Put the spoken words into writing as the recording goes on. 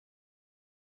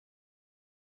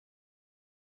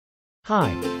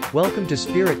Hi, welcome to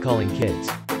Spirit Calling Kids.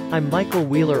 I'm Michael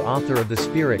Wheeler, author of the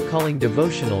Spirit Calling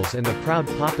Devotionals and the Proud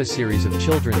Papa series of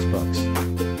children's books.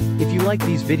 If you like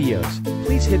these videos,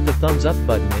 please hit the thumbs up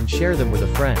button and share them with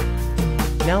a friend.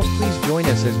 Now please join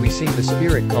us as we sing the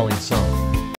Spirit Calling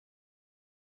song.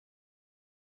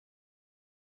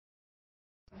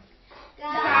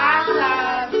 God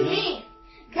loves me.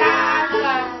 God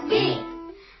loves me.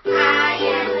 I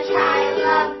am a child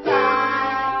of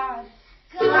God.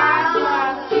 God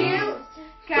loves you.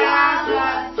 God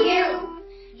loves you.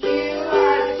 You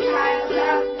are the child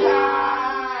of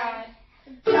God.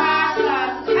 God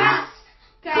loves us.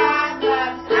 God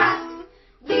loves us.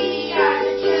 We are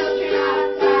the children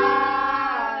of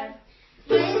God.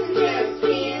 Listen to the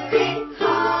Spirit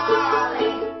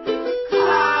calling,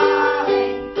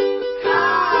 calling,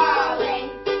 calling.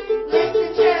 Listen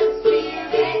to the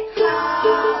Spirit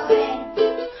calling,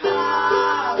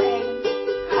 calling,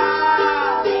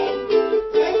 calling.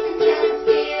 Listen to the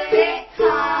Spirit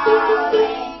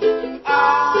calling,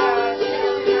 all the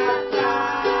children of God.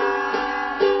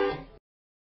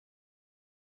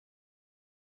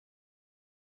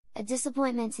 A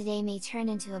disappointment today may turn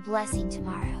into a blessing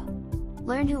tomorrow.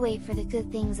 Learn to wait for the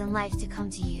good things in life to come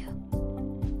to you.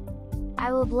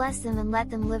 I will bless them and let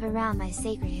them live around my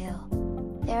sacred hill.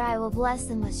 There I will bless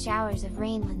them with showers of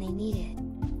rain when they need it.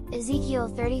 Ezekiel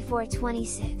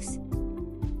 34:26.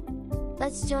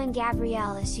 Let's join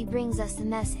Gabrielle as she brings us the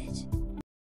message.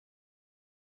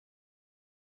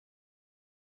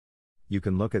 You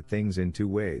can look at things in two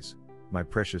ways, my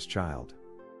precious child.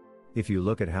 If you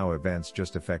look at how events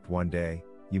just affect one day,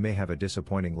 you may have a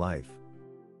disappointing life.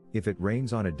 If it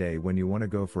rains on a day when you want to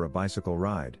go for a bicycle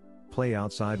ride, play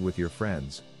outside with your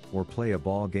friends, or play a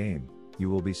ball game, you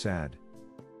will be sad.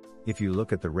 If you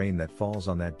look at the rain that falls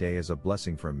on that day as a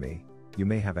blessing from me, you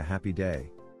may have a happy day.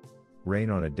 Rain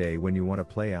on a day when you want to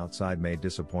play outside may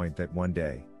disappoint that one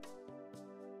day.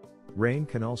 Rain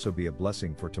can also be a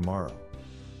blessing for tomorrow.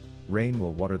 Rain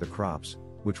will water the crops,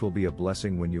 which will be a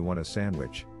blessing when you want a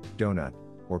sandwich, donut,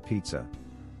 or pizza.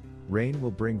 Rain will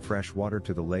bring fresh water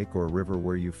to the lake or river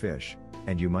where you fish,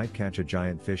 and you might catch a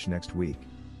giant fish next week.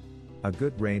 A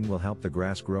good rain will help the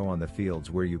grass grow on the fields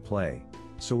where you play,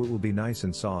 so it will be nice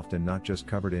and soft and not just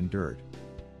covered in dirt.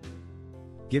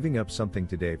 Giving up something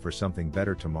today for something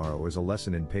better tomorrow is a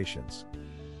lesson in patience.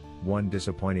 One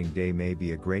disappointing day may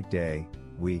be a great day,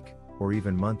 week, or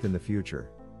even month in the future.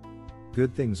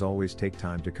 Good things always take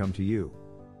time to come to you.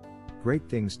 Great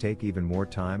things take even more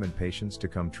time and patience to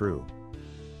come true.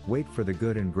 Wait for the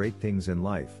good and great things in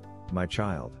life, my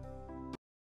child.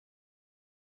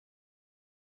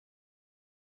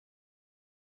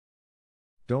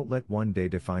 Don't let one day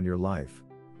define your life.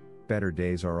 Better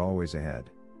days are always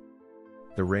ahead.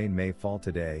 The rain may fall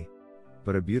today,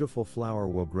 but a beautiful flower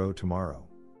will grow tomorrow.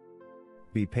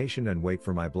 Be patient and wait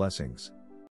for my blessings.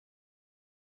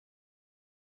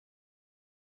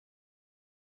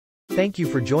 Thank you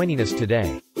for joining us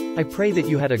today. I pray that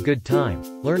you had a good time,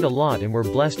 learned a lot and were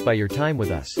blessed by your time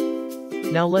with us.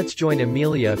 Now let's join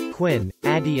Amelia, Quinn,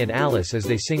 Addie and Alice as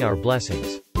they sing our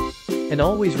blessings. And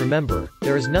always remember,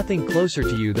 there is nothing closer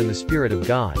to you than the Spirit of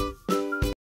God.